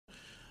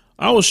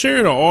I was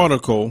sharing an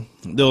article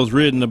that was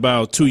written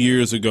about 2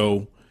 years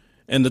ago,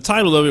 and the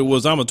title of it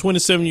was "I'm a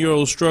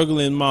 27-year-old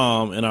struggling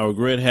mom and I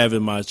regret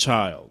having my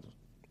child."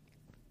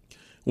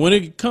 When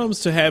it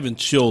comes to having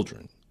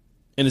children,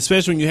 and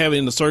especially when you have it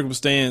in the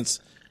circumstance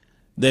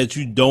that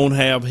you don't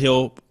have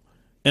help,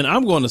 and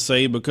I'm going to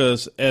say,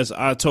 because as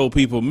I told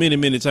people many,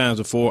 many times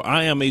before,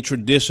 I am a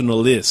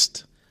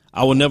traditionalist.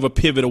 I will never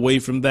pivot away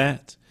from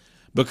that,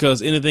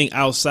 because anything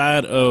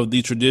outside of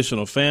the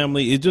traditional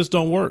family, it just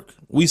don't work.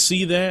 We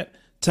see that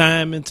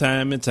time and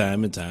time and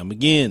time and time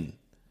again.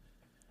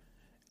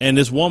 And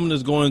this woman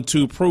is going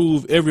to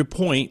prove every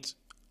point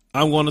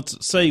I'm going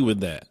to say with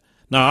that.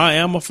 Now, I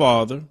am a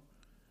father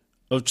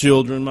of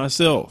children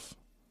myself.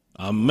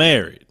 I'm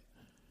married.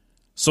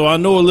 So I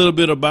know a little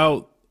bit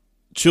about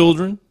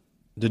children,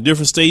 the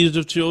different stages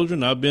of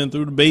children. I've been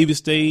through the baby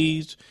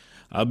stage.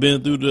 I've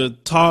been through the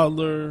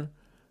toddler,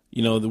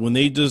 when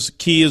they just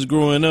kids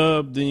growing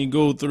up. Then you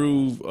go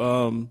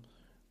through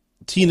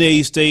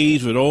teenage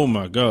stage with, oh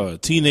my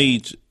God,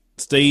 teenage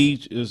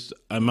stage is,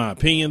 in my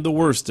opinion, the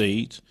worst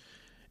stage,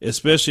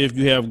 especially if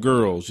you have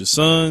girls. Your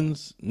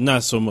sons,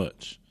 not so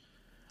much.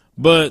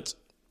 But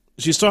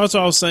she starts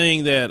off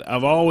saying that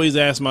I've always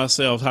asked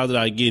myself, how did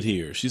I get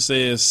here? She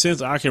says,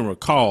 since I can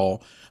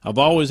recall, I've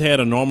always had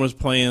enormous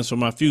plans for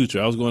my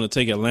future. I was going to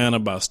take Atlanta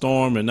by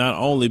storm and not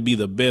only be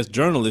the best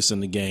journalist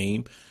in the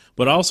game,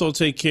 but also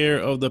take care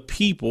of the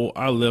people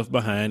I left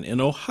behind in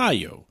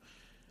Ohio.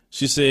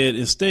 She said,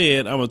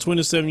 instead, I'm a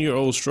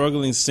 27-year-old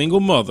struggling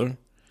single mother,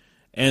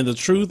 and the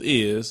truth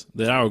is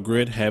that I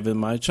regret having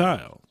my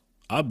child.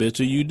 I bet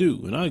you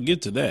do, and I'll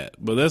get to that,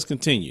 but let's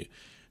continue.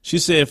 She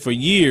said, for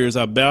years,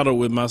 I battled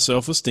with my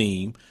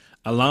self-esteem,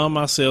 allowing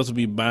myself to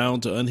be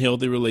bound to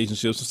unhealthy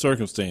relationships and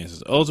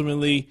circumstances.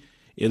 Ultimately,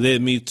 it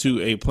led me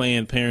to a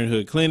Planned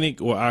Parenthood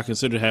clinic where I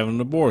considered having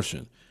an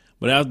abortion.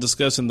 But after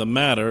discussing the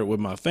matter with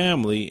my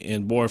family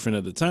and boyfriend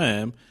at the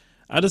time,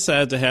 I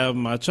decided to have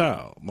my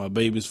child. My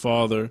baby's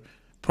father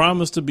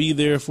promised to be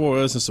there for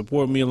us and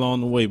support me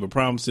along the way, but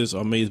promises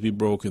are made to be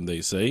broken,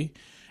 they say.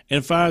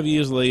 And 5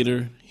 years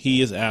later,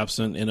 he is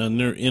absent and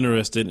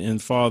uninterested in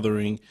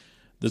fathering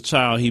the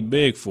child he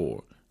begged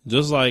for.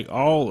 Just like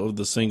all of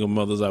the single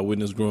mothers I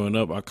witnessed growing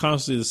up, I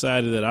consciously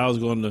decided that I was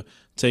going to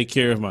take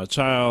care of my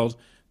child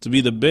to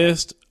be the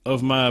best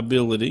of my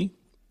ability,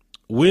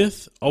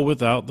 with or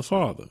without the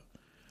father.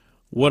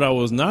 What I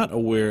was not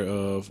aware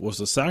of was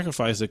the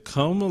sacrifice that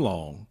come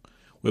along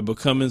with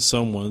becoming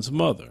someone's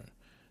mother.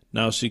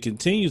 Now, she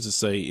continues to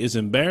say, it's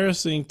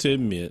embarrassing to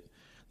admit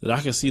that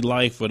I can see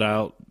life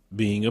without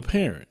being a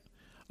parent,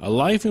 a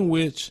life in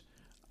which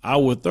I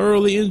would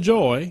thoroughly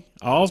enjoy.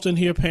 I often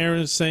hear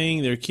parents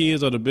saying their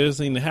kids are the best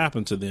thing to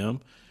happen to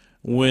them.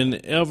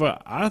 Whenever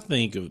I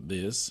think of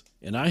this,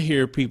 and I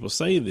hear people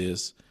say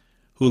this,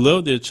 who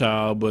love their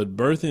child, but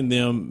birthing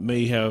them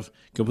may have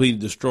completely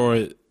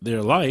destroyed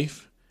their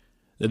life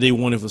that they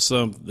wanted for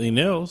something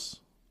else.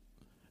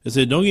 They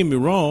said, don't get me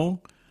wrong,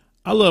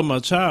 I love my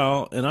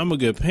child and I'm a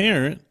good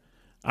parent.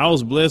 I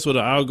was blessed with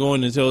an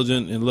outgoing,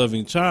 intelligent, and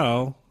loving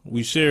child.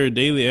 We share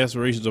daily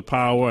aspirations of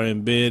power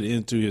and embed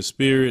into his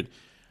spirit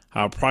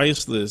how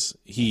priceless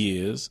he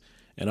is,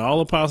 and all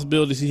the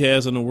possibilities he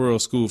has in the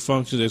world. School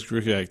functions,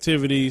 extracurricular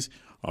activities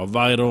are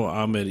vital.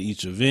 I'm at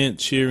each event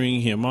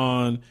cheering him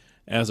on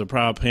as a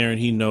proud parent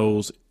he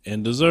knows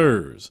and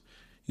deserves.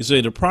 You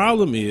say the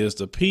problem is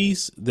the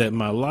peace that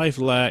my life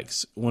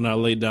lacks when I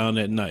lay down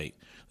at night,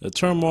 the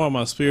turmoil in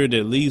my spirit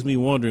that leaves me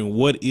wondering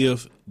what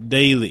if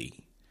daily.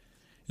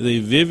 The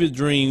vivid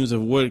dreams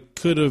of what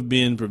could have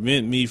been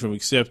prevent me from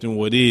accepting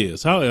what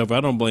is. However,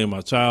 I don't blame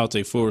my child,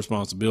 take full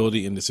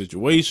responsibility in the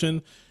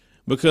situation,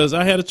 because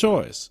I had a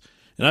choice.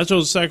 And I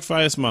chose to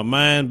sacrifice my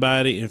mind,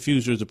 body, and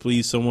future to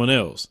please someone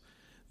else.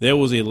 There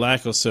was a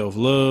lack of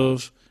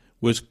self-love,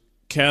 which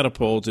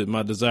catapulted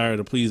my desire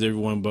to please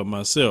everyone but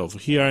myself.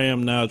 Here I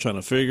am now trying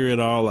to figure it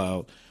all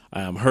out.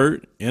 I am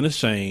hurt and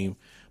ashamed,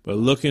 but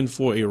looking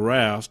for a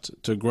raft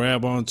to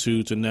grab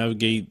onto to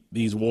navigate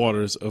these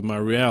waters of my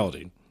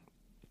reality.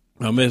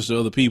 My message to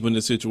other people in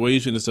this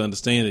situation is to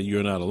understand that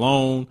you're not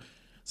alone.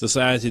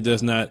 Society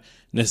does not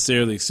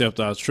necessarily accept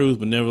our truth,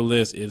 but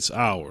nevertheless, it's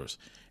ours.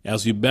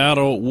 As we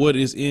battle what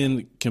is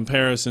in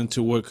comparison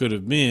to what could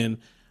have been,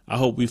 I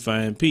hope we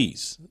find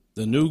peace.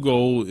 The new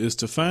goal is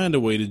to find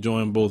a way to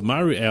join both my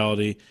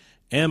reality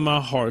and my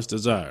heart's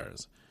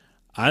desires.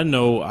 I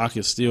know I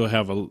can still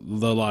have the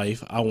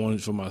life I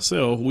wanted for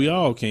myself. We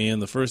all can.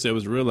 The first step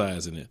is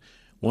realizing it.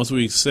 Once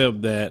we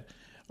accept that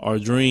our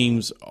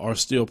dreams are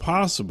still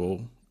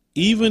possible,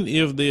 even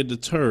if they're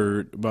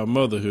deterred by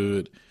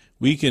motherhood,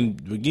 we can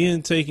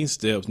begin taking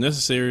steps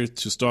necessary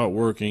to start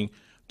working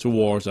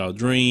towards our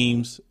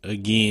dreams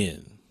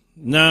again.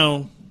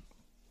 Now,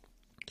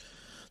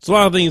 there's a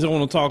lot of things I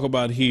want to talk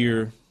about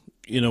here,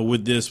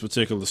 with this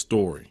particular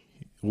story,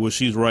 what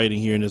she's writing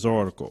here in this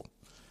article.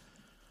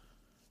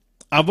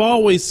 I've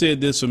always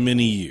said this for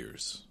many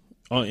years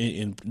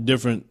in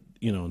different,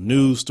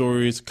 news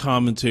stories,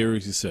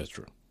 commentaries,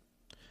 etc.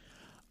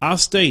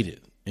 I've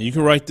stated, and you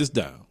can write this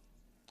down,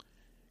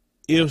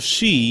 if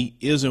she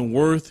isn't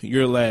worth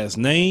your last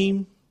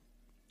name,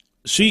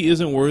 she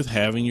isn't worth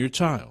having your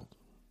child.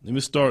 Let me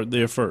start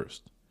there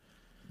first.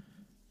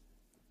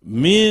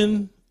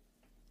 Men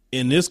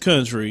in this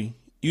country,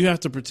 you have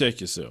to protect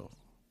yourself.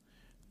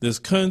 This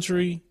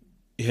country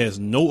has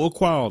no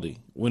equality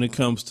when it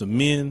comes to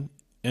men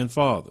and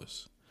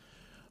fathers.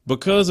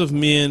 Because of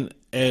men,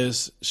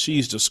 as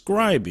she's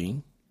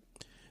describing,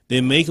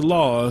 they make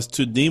laws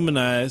to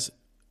demonize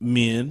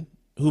men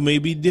who may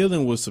be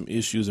dealing with some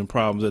issues and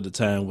problems at the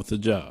time with the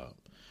job.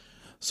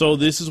 So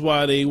this is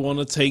why they want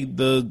to take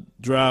the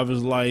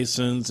driver's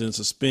license and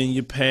suspend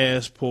your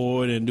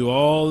passport and do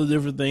all the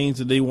different things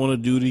that they want to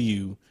do to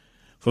you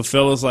for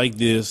fellas like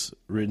this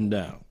written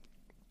down.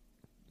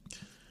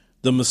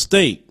 The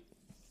mistake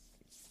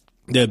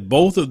that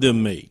both of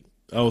them made,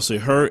 I would say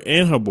her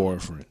and her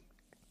boyfriend,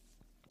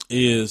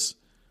 is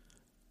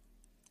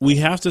we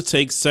have to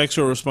take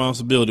sexual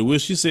responsibility,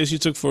 which she says she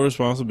took full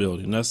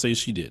responsibility, and I say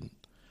she didn't.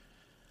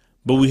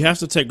 But we have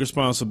to take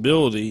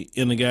responsibility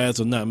in the guise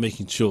of not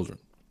making children.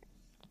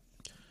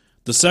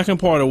 The second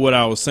part of what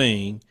I was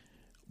saying,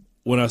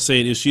 when I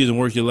said if she isn't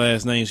worth your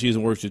last name, she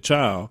isn't worth your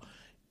child,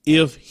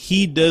 if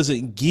he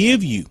doesn't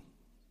give you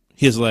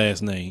his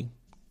last name,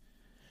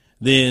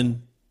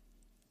 then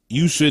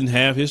you shouldn't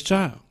have his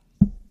child.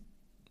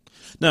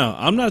 Now,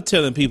 I'm not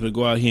telling people to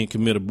go out here and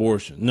commit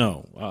abortion.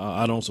 No,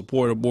 I don't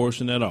support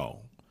abortion at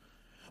all.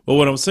 But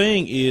what I'm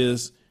saying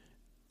is,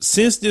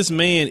 since this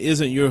man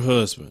isn't your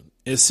husband,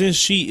 and since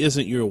she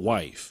isn't your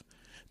wife,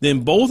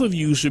 then both of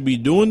you should be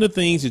doing the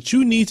things that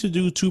you need to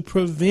do to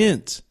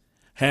prevent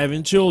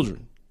having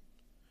children.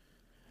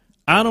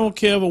 I don't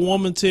care if a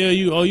woman tell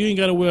you, oh, you ain't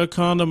got to wear a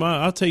condom.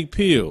 I'll take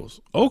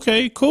pills.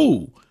 Okay,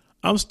 cool.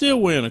 I'm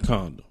still wearing a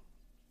condom.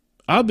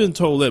 I've been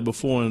told that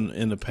before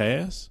in the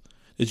past,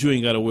 that you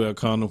ain't got to wear a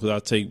condom because I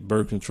take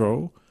birth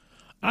control.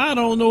 I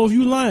don't know if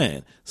you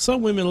lying.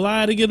 Some women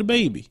lie to get a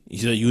baby. You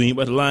say you ain't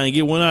about to lie and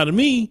get one out of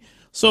me.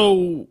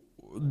 So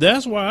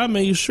that's why I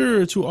made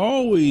sure to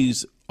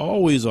always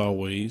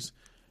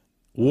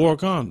wore a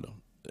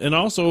condom. And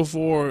also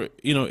for,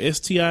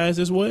 STIs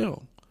as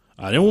well.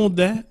 I didn't want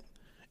that.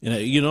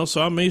 And,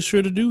 so I made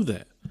sure to do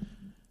that.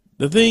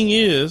 The thing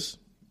is,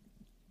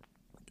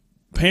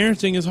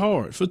 parenting is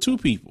hard for two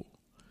people.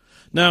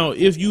 Now,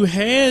 if you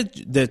had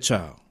that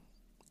child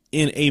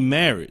in a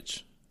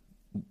marriage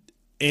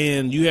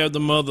and you have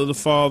the mother, the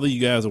father, you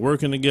guys are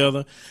working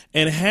together,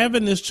 and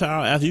having this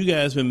child after you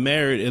guys been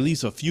married at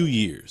least a few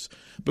years,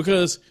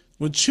 because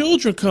when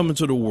children come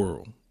into the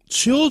world,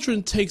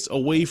 children takes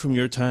away from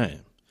your time.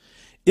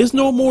 It's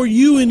no more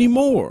you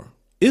anymore.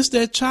 It's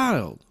that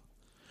child.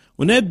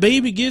 When that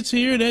baby gets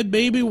here, that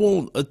baby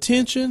wants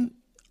attention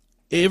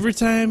every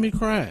time it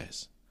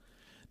cries.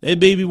 That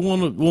baby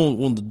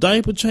want the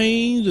diaper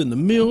change and the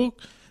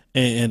milk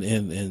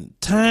and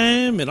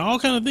time and all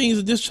kind of things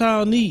that this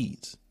child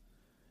needs.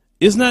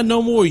 It's not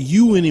no more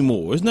you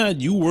anymore. It's not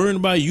you worrying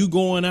about you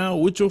going out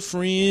with your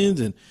friends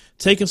and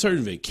taking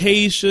certain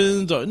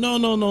vacations.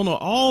 No.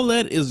 All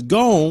that is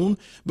gone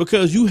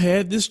because you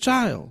had this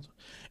child.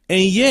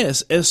 And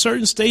yes, at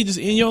certain stages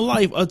in your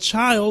life, a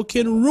child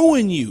can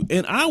ruin you.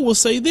 And I will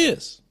say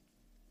this.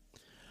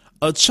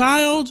 A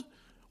child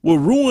will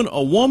ruin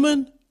a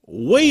woman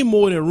way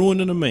more than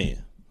ruining a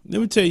man.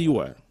 Let me tell you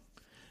why.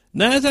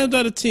 9 times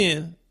out of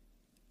 10,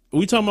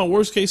 we talking about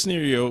worst case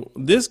scenario,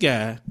 this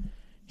guy,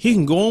 he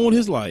can go on with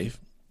his life.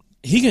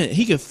 He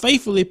can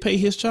faithfully pay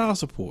his child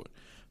support.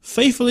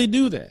 Faithfully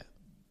do that.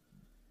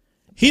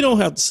 He don't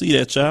have to see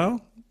that child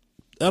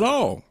at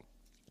all.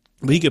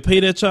 But he can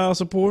pay that child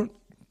support,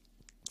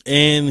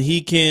 and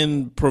he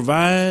can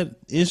provide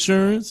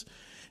insurance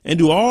and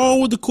do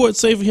all what the court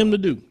say for him to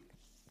do.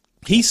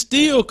 He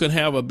still can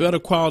have a better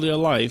quality of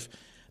life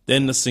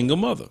than the single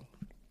mother.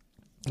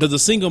 Because the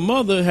single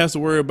mother has to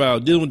worry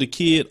about dealing with the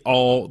kid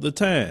all the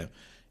time.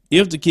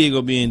 If the kid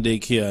gonna be in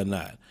daycare or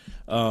not.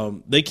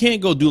 They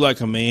can't go do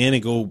like a man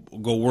and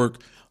go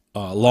work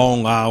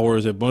long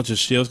hours, a bunch of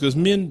shifts, because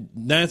men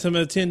 9 times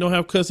out of 10 don't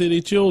have custody of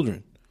their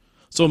children.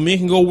 So men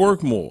can go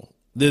work more.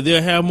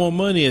 They'll have more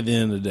money at the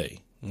end of the day.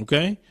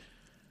 Okay.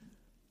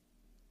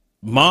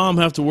 Mom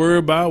have to worry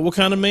about what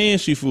kind of man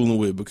she fooling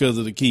with because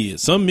of the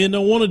kids. Some men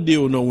don't want to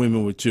deal with no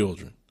women with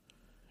children,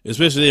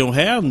 especially if they don't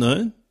have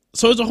none.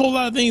 So it's a whole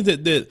lot of things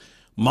that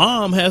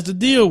mom has to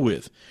deal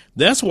with.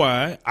 That's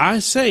why I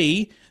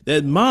say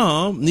that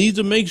mom needs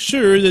to make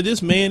sure that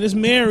this man is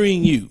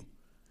marrying you,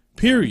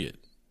 period,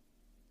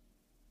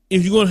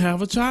 if you're going to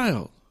have a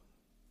child.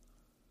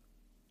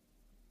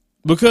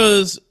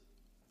 Because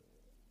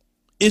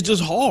it's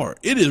just hard.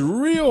 It is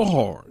real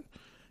hard.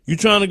 You're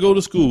trying to go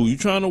to school. You're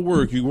trying to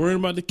work. You're worrying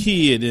about the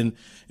kid. And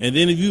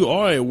then if you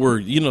are at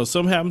work,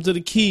 something happened to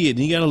the kid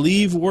and you got to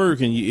leave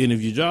work. And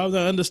if your job's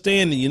not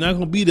understanding, you're not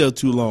going to be there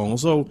too long.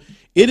 So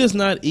it is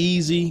not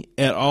easy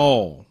at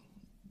all.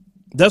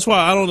 That's why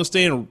I don't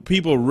understand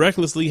people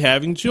recklessly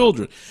having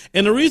children.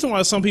 And the reason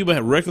why some people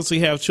recklessly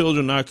have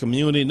children in our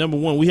community, number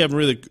one,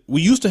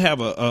 we used to have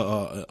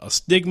a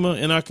stigma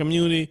in our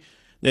community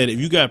that if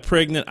you got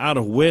pregnant out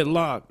of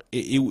wedlock,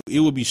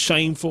 it would be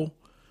shameful.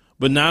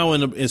 But now,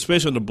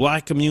 especially in the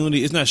black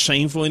community, it's not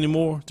shameful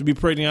anymore to be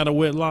pregnant out of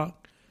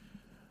wedlock.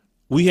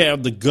 We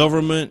have the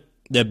government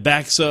that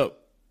backs up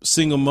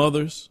single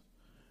mothers,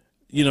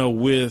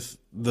 with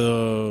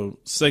the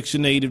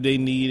Section 8 if they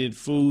needed,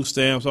 food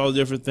stamps, all the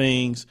different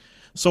things.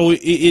 So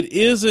it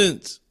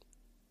isn't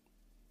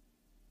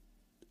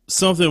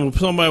something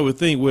somebody would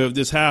think, well, if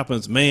this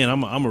happens, man,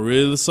 I'm going to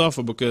really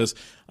suffer because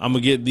I'm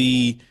going to get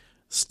the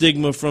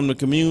stigma from the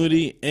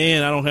community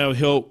and I don't have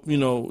help,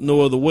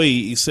 no other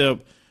way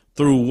except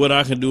through what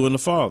I can do in the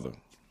Father.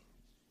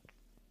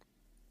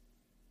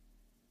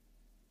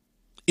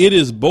 It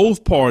is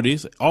both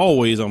parties,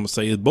 always I'm going to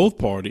say, it's both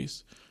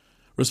parties'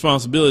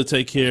 responsibility to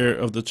take care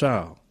of the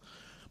child.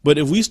 But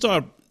if we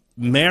start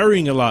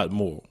marrying a lot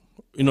more,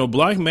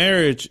 black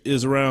marriage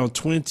is around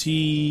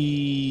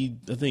 20,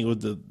 I think it was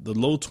the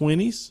low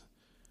 20s.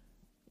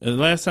 And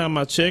the last time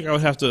I checked, I would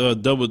have to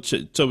double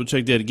check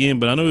that again.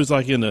 But I know it's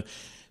like in the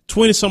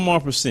 20 some more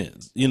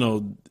percent,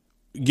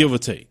 give or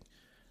take,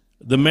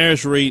 the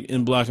marriage rate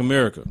in black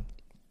America.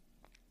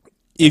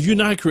 If you're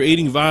not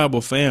creating viable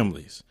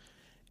families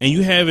and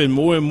you having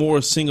more and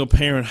more single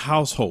parent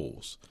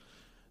households,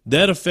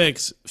 that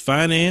affects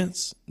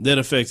finance, that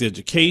affects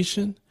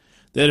education,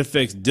 that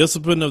affects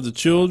discipline of the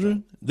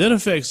children, that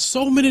affects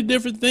so many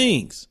different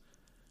things.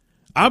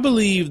 I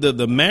believe that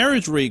the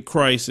marriage rate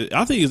crisis,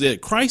 I think, is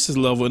at crisis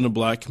level in the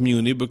black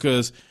community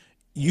because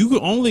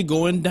you're only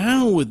going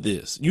down with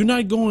this. You're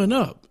not going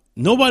up.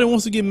 Nobody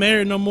wants to get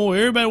married no more.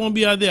 Everybody want to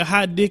be out there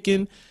hot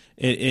dicking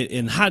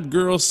and hot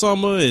girl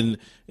summer and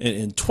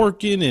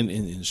twerking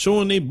and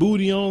showing their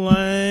booty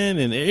online.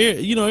 And,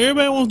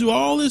 everybody wants to do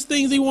all these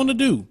things they want to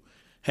do.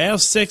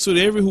 Have sex with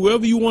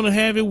whoever you want to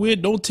have it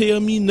with. Don't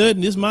tell me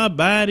nothing. It's my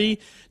body.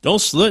 Don't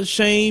slut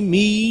shame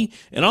me.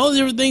 And all the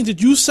different things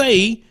that you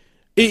say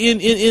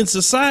in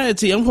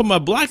society. I'm talking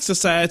about black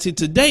society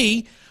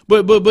today,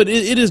 but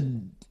it is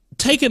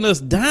taking us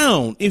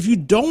down. If you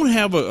don't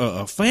have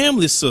a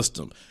family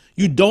system,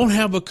 you don't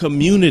have a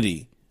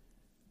community.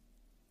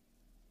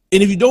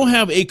 And if you don't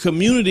have a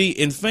community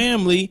and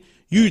family,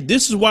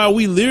 this is why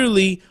we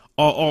literally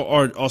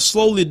are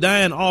slowly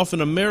dying off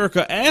in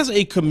America as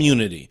a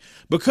community,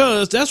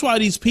 because that's why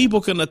these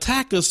people can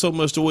attack us so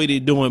much the way they're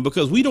doing,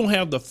 because we don't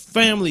have the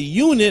family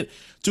unit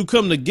to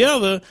come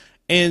together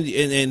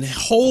and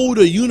hold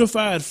a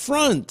unified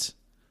front.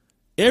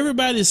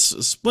 Everybody's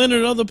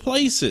splintered other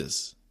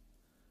places.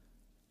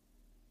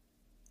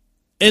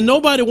 And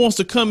nobody wants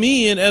to come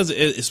in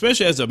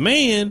especially as a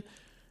man,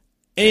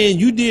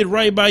 and you did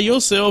right by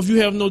yourself.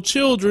 You have no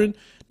children.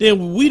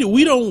 Then we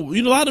don't,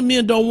 a lot of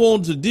men don't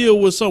want to deal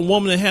with some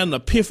woman that had an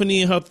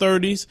epiphany in her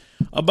 30s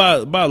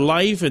about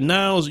life. And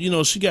now,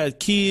 she got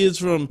kids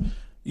from,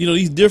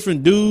 these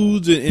different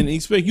dudes and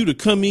expect you to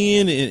come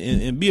in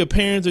and be a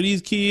parent to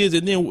these kids.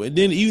 And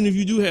then even if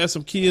you do have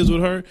some kids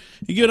with her,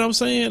 you get what I'm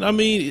saying? I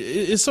mean,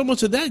 it's so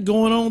much of that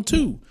going on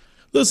too.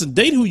 Listen,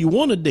 date who you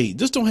want to date.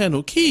 Just don't have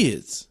no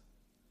kids.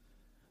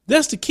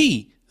 That's the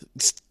key.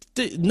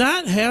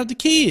 Not have the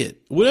kid.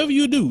 Whatever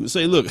you do,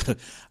 say, look,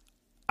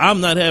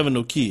 I'm not having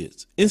no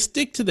kids, and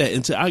stick to that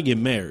until I get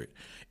married.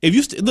 If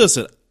you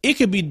listen, it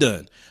could be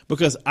done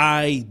because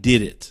I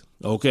did it.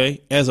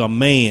 Okay. As a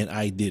man,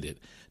 I did it.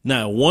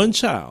 Not one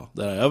child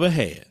that I ever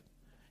had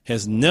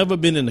has never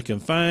been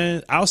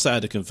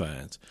outside the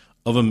confines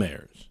of a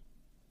marriage.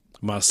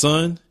 My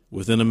son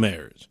within a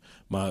marriage,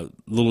 my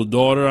little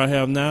daughter I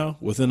have now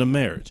within a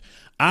marriage.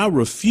 I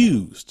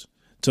refused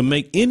to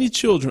make any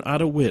children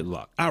out of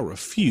wedlock. I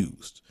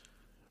refused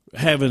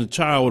having a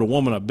child with a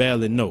woman I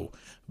barely know.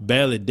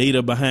 Barely date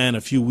her behind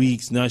a few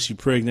weeks. Now she's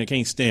pregnant.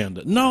 Can't stand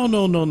her. No.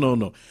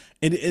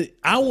 And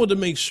I wanted to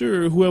make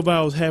sure whoever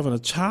I was having a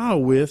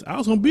child with, I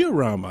was going to be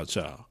around my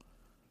child.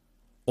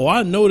 Or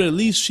I know that at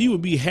least she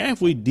would be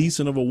halfway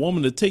decent of a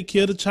woman to take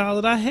care of the child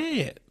that I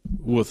had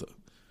with her.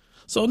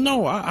 So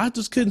no, I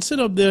just couldn't sit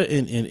up there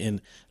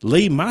and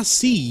lay my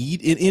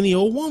seed in any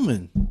old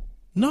woman.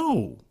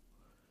 No.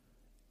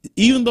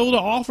 Even though the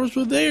offers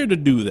were there to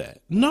do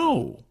that.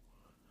 No.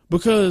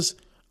 Because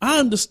I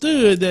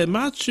understood that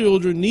my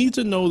children need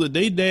to know that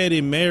their daddy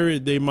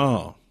married their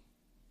mom.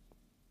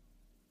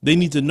 They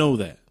need to know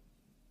that.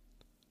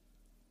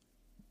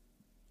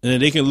 And then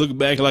they can look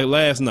back like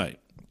last night.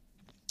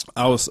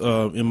 I was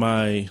in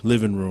my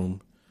living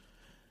room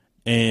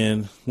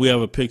and we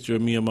have a picture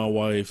of me and my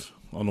wife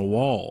on the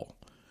wall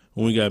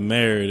when we got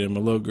married, and my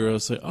little girl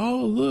said,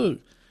 "Oh, look."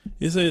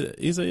 He said,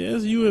 "That's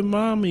you and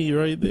mommy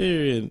right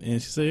there."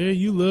 And she said, "Hey,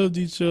 you loved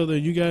each other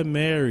and you got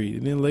married.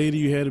 And then later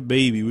you had a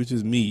baby, which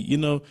is me."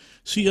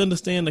 She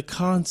understands the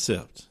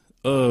concept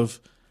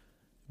of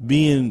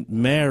being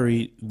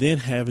married, then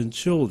having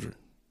children.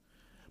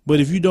 But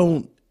if you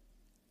don't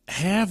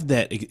have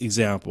that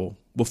example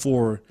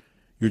before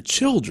your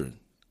children,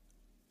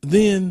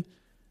 then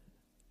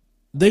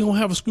they're going to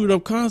have a screwed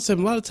up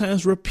concept. A lot of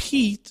times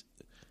repeat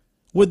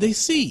what they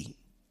see,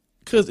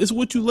 because it's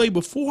what you lay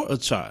before a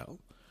child.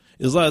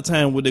 Is a lot of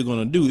time what they're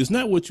going to do. It's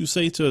not what you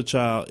say to a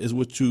child, it's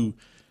what you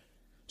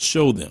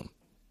show them.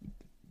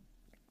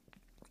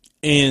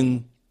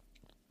 And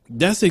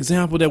That's the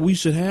example that we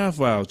should have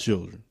for our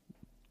children,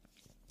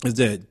 is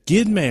that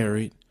get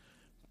married,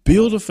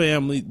 build a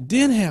family,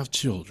 then have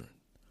children.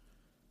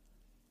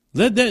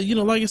 Let that,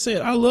 like I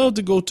said, I love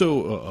to go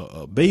to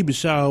a baby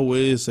shower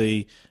where it's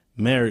a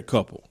married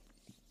couple.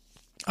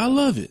 I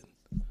love it.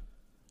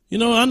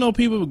 I know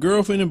people with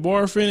girlfriend and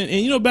boyfriend,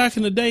 and back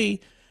in the day,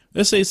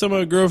 let's say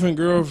somebody girlfriend,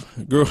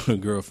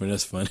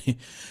 that's funny.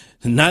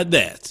 Not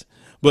that,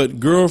 but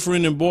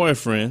girlfriend and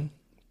boyfriend.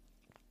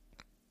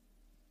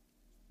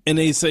 And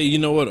they say, you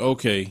know what?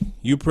 Okay,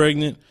 you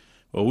pregnant?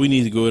 Well, we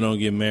need to go ahead and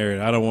get married.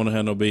 I don't want to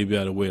have no baby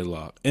out of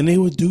wedlock. And they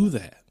would do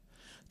that.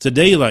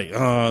 Today, like,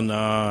 oh no,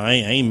 I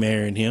ain't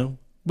marrying him.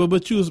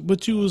 But you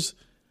was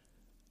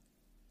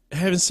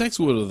having sex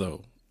with her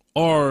though,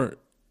 or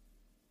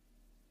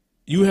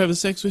you were having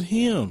sex with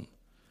him.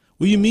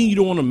 What do you mean you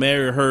don't want to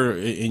marry her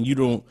and you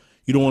don't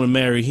want to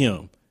marry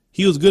him?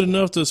 He was good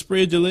enough to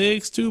spread your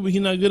legs to, but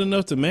he's not good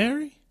enough to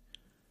marry.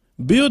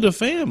 Build a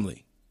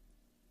family.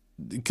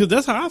 Because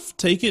that's how I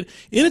take it.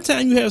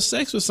 Anytime you have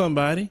sex with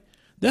somebody,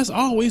 that's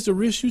always the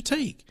risk you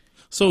take.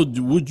 So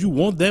would you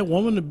want that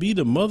woman to be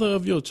the mother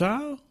of your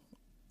child?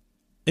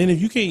 And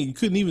if you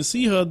couldn't even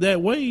see her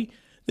that way,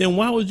 then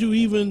why would you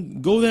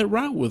even go that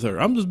route with her?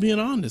 I'm just being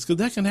honest, because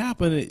that can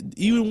happen.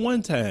 Even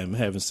one time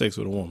having sex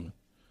with a woman,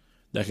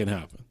 that can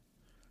happen.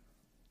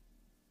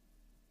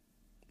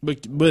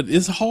 But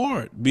it's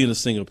hard being a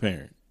single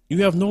parent.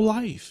 You have no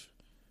life,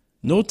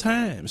 no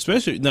time,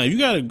 especially now you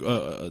got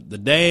the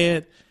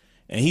dad.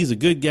 And he's a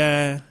good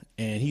guy,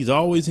 and he's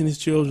always in his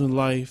children's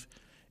life,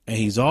 and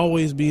he's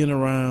always being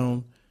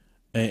around,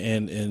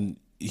 and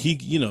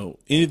he,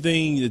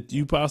 anything that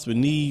you possibly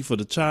need for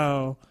the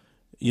child,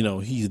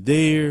 he's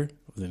there.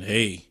 Then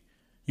hey,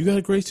 you got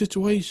a great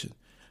situation.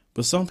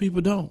 But some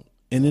people don't,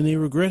 and then they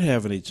regret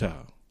having a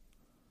child.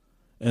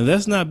 And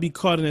let's not be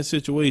caught in that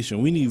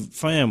situation. We need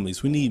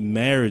families. We need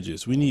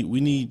marriages. We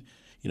need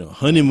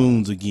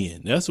honeymoons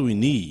again. That's what we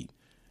need.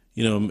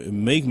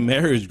 Make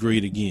marriage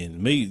great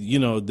again.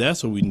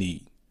 That's what we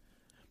need.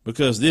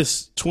 Because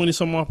this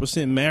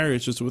 20%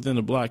 marriage is within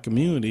the black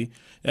community.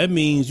 That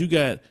means you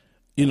got,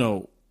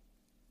 a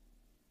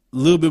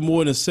little bit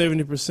more than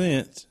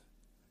 70%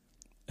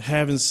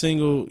 having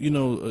single,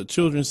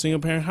 children, single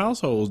parent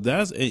households.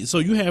 So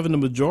you having the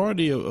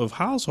majority of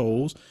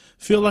households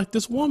feel like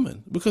this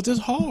woman, because it's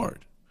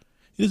hard.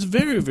 It's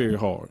very, very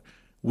hard.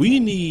 We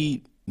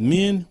need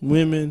men,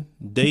 women,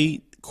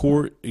 date,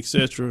 court,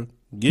 etc.,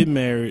 get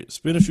married,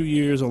 spend a few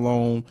years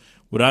alone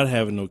without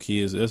having no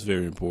kids. That's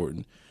very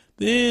important.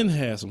 Then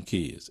have some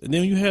kids. And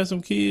then when you have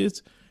some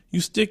kids,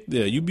 you stick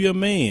there. You be a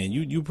man.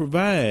 You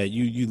provide.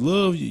 You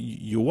love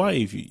your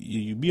wife.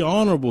 You be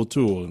honorable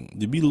to her.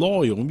 You be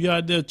loyal. Don't be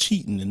out there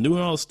cheating and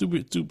doing all the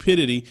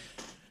stupidity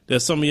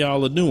that some of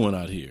y'all are doing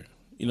out here.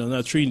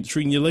 Not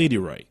treating your lady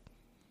right.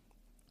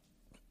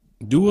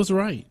 Do what's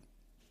right.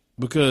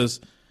 Because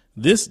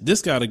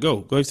this got to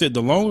go. Like I said,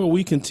 the longer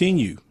we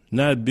continue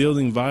not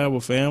building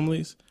viable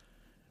families,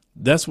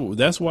 that's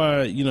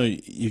why,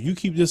 if you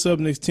keep this up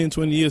next 10,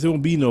 20 years, there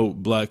won't be no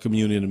black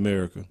community in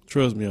America.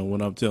 Trust me on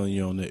what I'm telling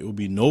you on that. It will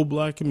be no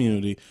black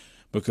community,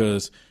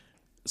 because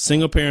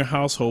single parent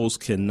households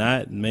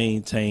cannot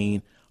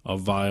maintain a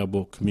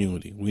viable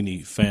community. We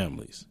need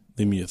families.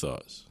 Leave me your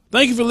thoughts.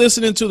 Thank you for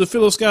listening to the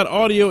Philip Scott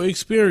audio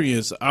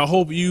experience. I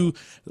hope you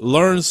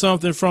learned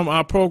something from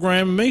our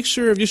program. Make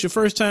sure, if it's your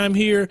first time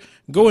here,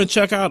 go and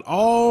check out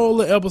all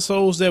the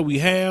episodes that we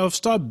have.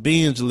 Start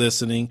binge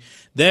listening.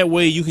 That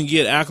way you can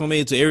get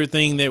acclimated to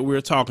everything that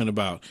we're talking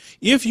about.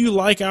 If you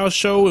like our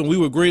show, and we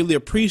would greatly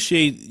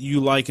appreciate you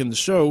liking the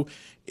show,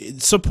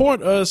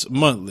 support us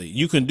monthly.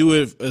 You can do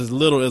it as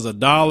little as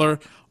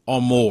 $1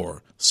 or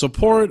more.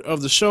 Support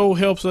of the show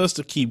helps us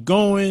to keep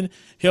going,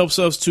 helps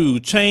us to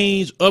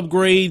change,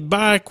 upgrade,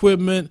 buy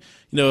equipment.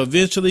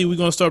 Eventually we're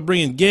going to start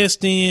bringing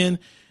guests in,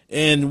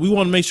 and we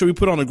want to make sure we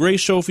put on a great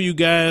show for you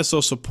guys.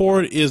 So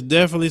support is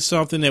definitely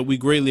something that we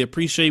greatly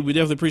appreciate. We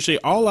definitely appreciate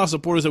all our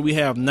supporters that we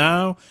have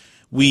now.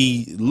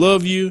 We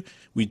love you.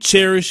 We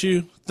cherish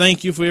you.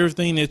 Thank you for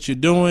everything that you're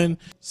doing.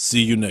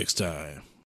 See you next time.